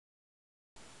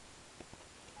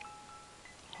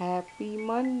Happy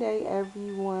Monday,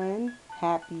 everyone.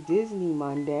 Happy Disney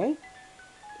Monday.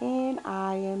 And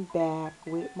I am back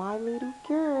with my little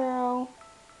girl,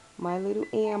 my little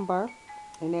Amber.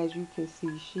 And as you can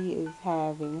see, she is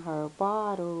having her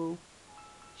bottle.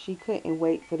 She couldn't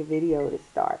wait for the video to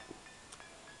start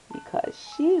because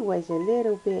she was a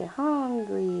little bit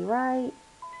hungry, right?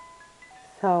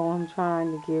 So I'm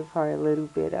trying to give her a little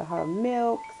bit of her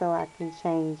milk so I can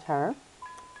change her.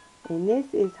 And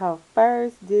this is her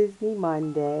first Disney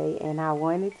Monday, and I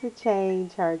wanted to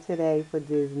change her today for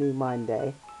Disney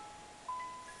Monday.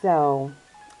 So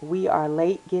we are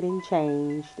late getting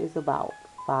changed. It's about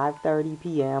 5:30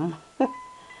 p.m.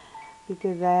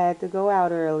 because I had to go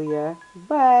out earlier,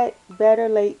 but better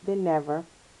late than never.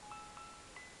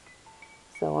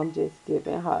 So I'm just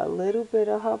giving her a little bit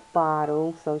of her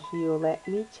bottle so she'll let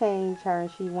me change her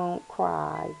and she won't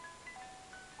cry.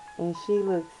 And she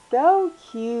looks so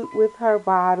cute with her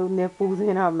bottle nipples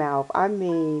in her mouth. I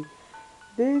mean,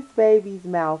 this baby's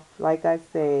mouth, like I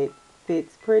said,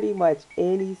 fits pretty much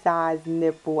any size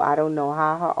nipple. I don't know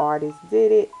how her artist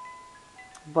did it,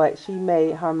 but she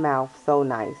made her mouth so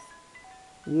nice.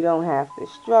 You don't have to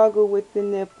struggle with the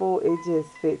nipple. It just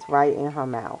fits right in her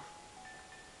mouth.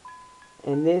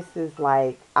 And this is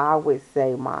like, I would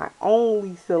say, my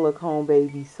only silicone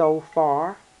baby so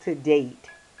far to date.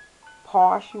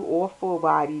 Partial or full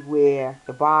body where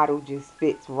the bottle just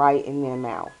fits right in their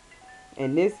mouth.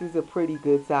 And this is a pretty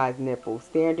good size nipple.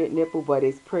 Standard nipple, but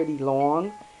it's pretty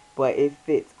long. But it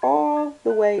fits all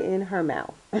the way in her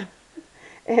mouth.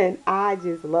 And I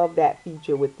just love that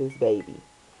feature with this baby.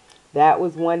 That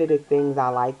was one of the things I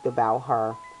liked about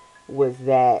her, was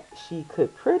that she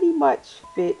could pretty much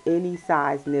fit any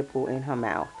size nipple in her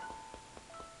mouth.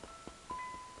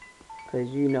 Because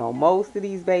you know, most of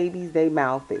these babies, their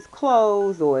mouth is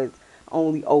closed or it's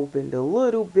only opened a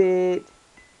little bit.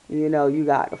 You know, you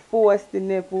got to force the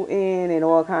nipple in and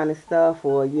all kind of stuff,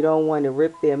 or you don't want to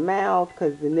rip their mouth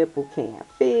because the nipple can't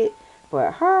fit.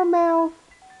 But her mouth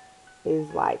is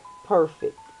like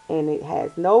perfect, and it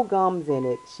has no gums in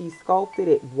it. She sculpted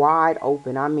it wide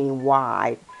open. I mean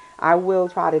wide. I will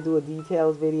try to do a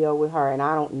details video with her, and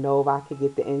I don't know if I could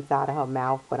get the inside of her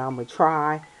mouth, but I'm going to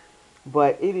try.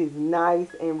 But it is nice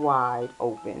and wide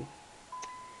open.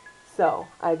 So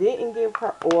I didn't give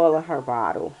her all of her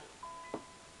bottle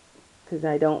because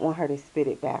I don't want her to spit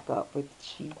it back up. But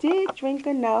she did drink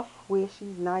enough where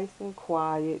she's nice and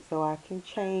quiet so I can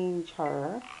change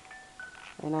her.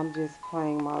 And I'm just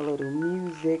playing my little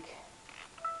music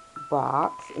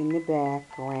box in the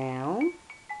background.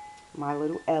 My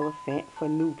little elephant for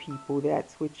new people.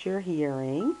 That's what you're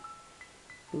hearing.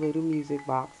 Little music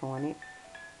box on it.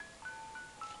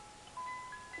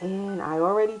 And I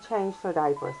already changed her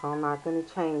diaper, so I'm not going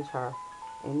to change her.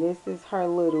 And this is her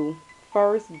little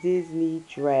first Disney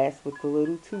dress with the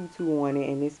little tutu on it,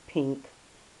 and it's pink.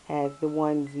 Has the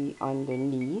onesie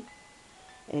underneath.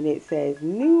 And it says,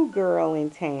 "New Girl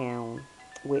in Town"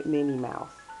 with Minnie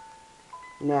Mouse.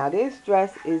 Now this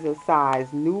dress is a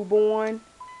size newborn.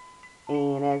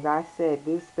 And as I said,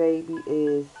 this baby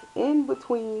is in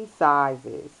between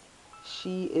sizes.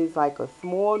 She is like a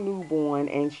small newborn,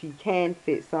 and she can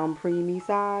fit some preemie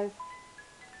size.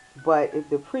 But if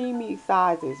the preemie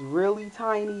size is really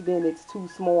tiny, then it's too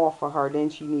small for her.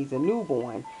 Then she needs a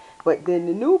newborn. But then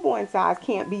the newborn size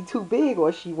can't be too big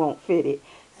or she won't fit it.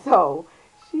 So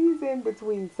she's in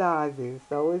between sizes.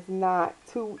 So it's not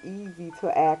too easy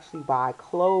to actually buy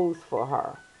clothes for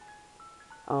her.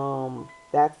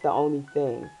 That's the only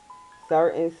thing.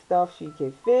 Certain stuff she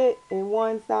can fit in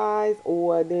one size,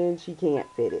 or then she can't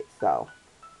fit it. So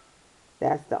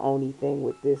that's the only thing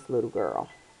with this little girl.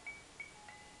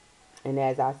 And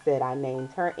as I said, I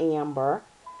named her Amber,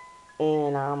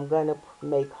 and I'm going to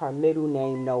make her middle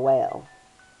name Noel,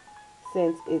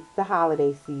 since it's the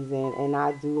holiday season, and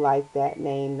I do like that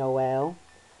name, Noel.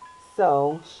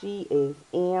 So she is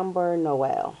Amber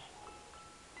Noel.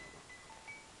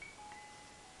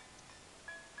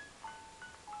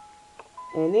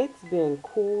 And it's been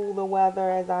cool, the weather,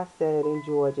 as I said, in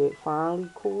Georgia. It finally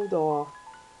cooled off.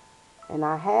 And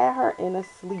I had her in a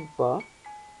sleeper.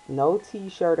 No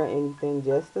t-shirt or anything,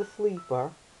 just a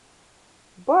sleeper.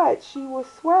 But she was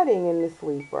sweating in the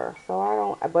sleeper. So I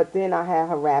don't, but then I had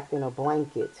her wrapped in a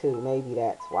blanket too. Maybe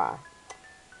that's why.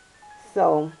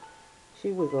 So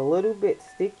she was a little bit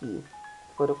sticky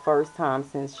for the first time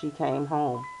since she came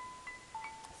home.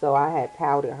 So I had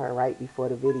powdered her right before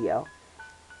the video.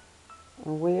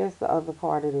 And where's the other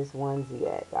part of this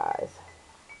onesie at, guys?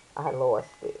 I lost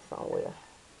it somewhere.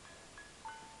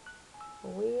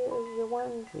 Where is your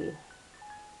onesie?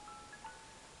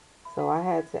 So I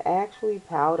had to actually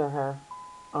powder her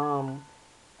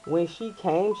When she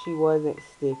came, she wasn't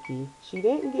sticky. She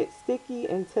didn't get sticky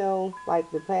until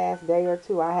like the past day or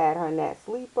two. I had her in that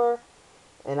sleeper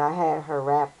and I had her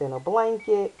wrapped in a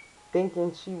blanket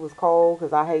thinking she was cold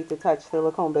because I hate to touch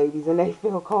silicone babies and they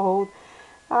feel cold.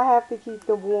 I have to keep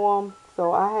them warm.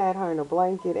 So I had her in a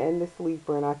blanket and the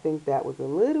sleeper, and I think that was a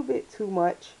little bit too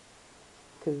much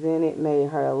because then it made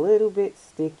her a little bit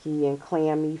sticky and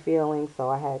clammy feeling. So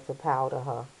I had to powder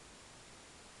her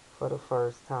for the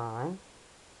first time.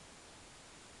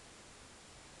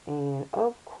 And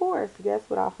of course, guess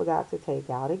what I forgot to take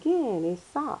out again? Is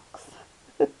socks.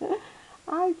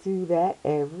 I do that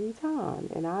every time,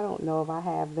 and I don't know if I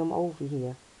have them over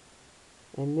here.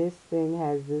 And this thing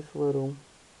has this little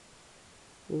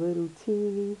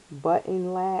teeny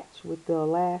button latch with the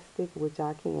elastic, which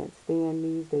I can't stand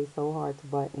these. They so hard to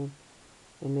button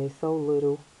and they're so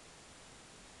little,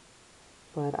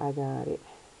 but I got it.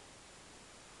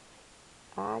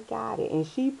 I got it. And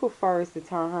she prefers to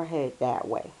turn her head that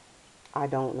way. I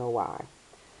don't know why,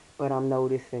 but I'm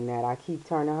noticing that I keep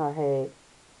turning her head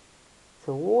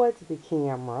towards the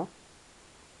camera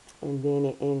and then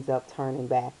it ends up turning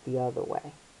back the other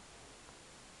way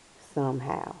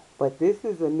somehow. But this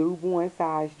is a newborn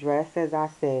size dress, as I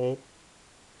said,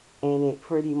 and it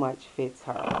pretty much fits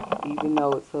her. Even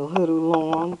though it's a little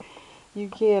long, you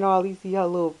can't hardly see her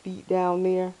little feet down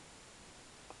there,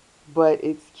 but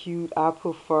it's cute. I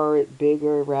prefer it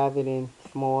bigger rather than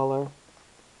smaller.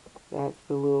 That's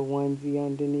the little onesie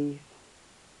underneath.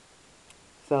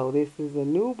 So this is a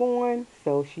newborn,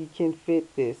 so she can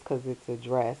fit this because it's a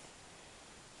dress.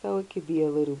 So it could be a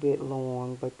little bit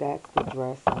long, but that's the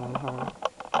dress on her.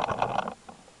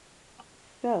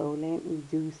 So let me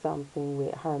do something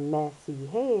with her messy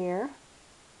hair.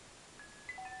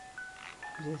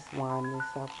 Just wind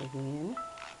this up again.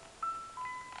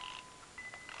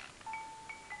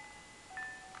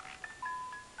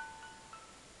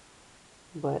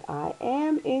 But I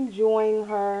am enjoying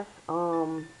her.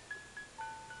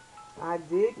 I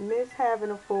did miss having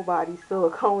a full body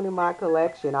silicone in my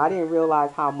collection. I didn't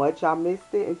realize how much I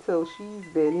missed it until she's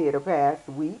been here the past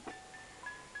week.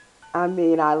 I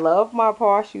mean, I love my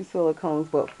partial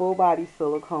silicones, but full body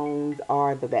silicones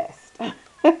are the best.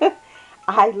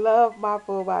 I love my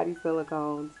full body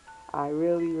silicones. I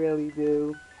really, really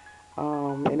do.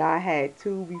 And I had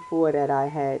two before that I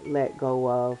had let go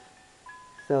of.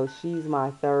 So she's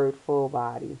my third full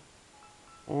body.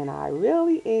 And I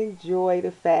really enjoy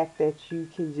the fact that you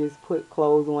can just put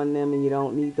clothes on them and you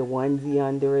don't need the onesie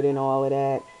under it and all of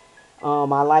that.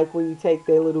 I like when you take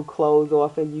their little clothes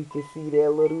off and you can see their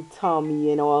little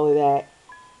tummy and all of that.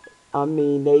 I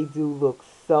mean, they do look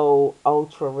so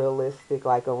ultra realistic,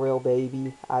 like a real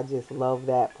baby. I just love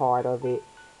that part of it.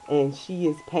 And she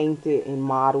is painted and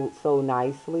modeled so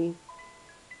nicely.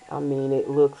 I mean, it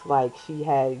looks like she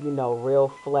had, real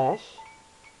flesh.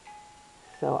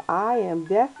 So I am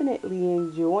definitely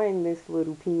enjoying this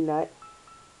little peanut.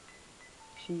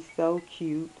 She's so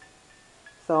cute.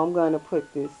 So I'm going to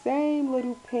put this same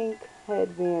little pink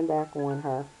headband back on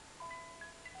her,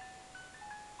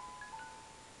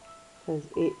 because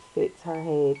it fits her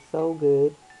head so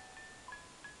good.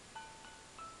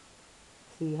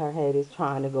 See, her head is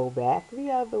trying to go back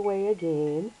the other way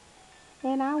again.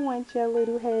 And I want your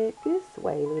little head this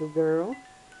way, little girl.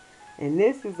 And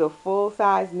this is a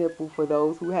full-size nipple for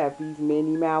those who have these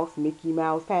Minnie Mouse, Mickey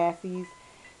Mouse passies.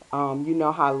 You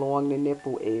know how long the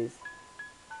nipple is.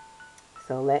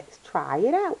 So let's try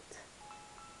it out.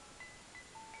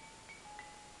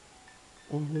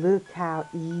 And look how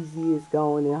easy it's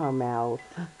going in her mouth.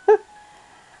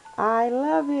 I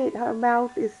love it. Her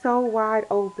mouth is so wide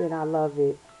open. I love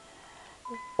it.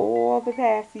 All the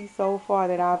passies so far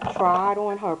that I've tried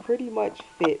on her pretty much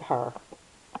fit her.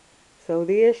 So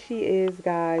there she is,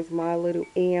 guys, my little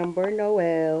Amber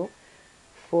Noel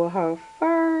for her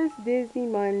first Disney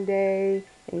Monday.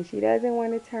 And she doesn't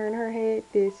want to turn her head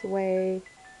this way.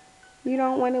 You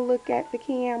don't want to look at the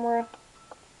camera.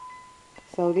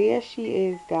 So there she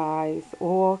is, guys,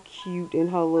 all cute in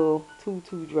her little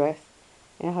tutu dress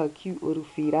and her cute little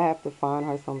feet. I have to find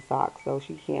her some socks so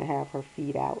she can't have her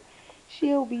feet out.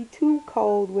 She'll be too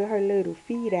cold with her little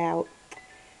feet out.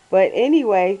 But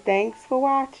anyway, thanks for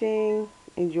watching.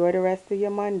 Enjoy the rest of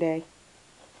your Monday.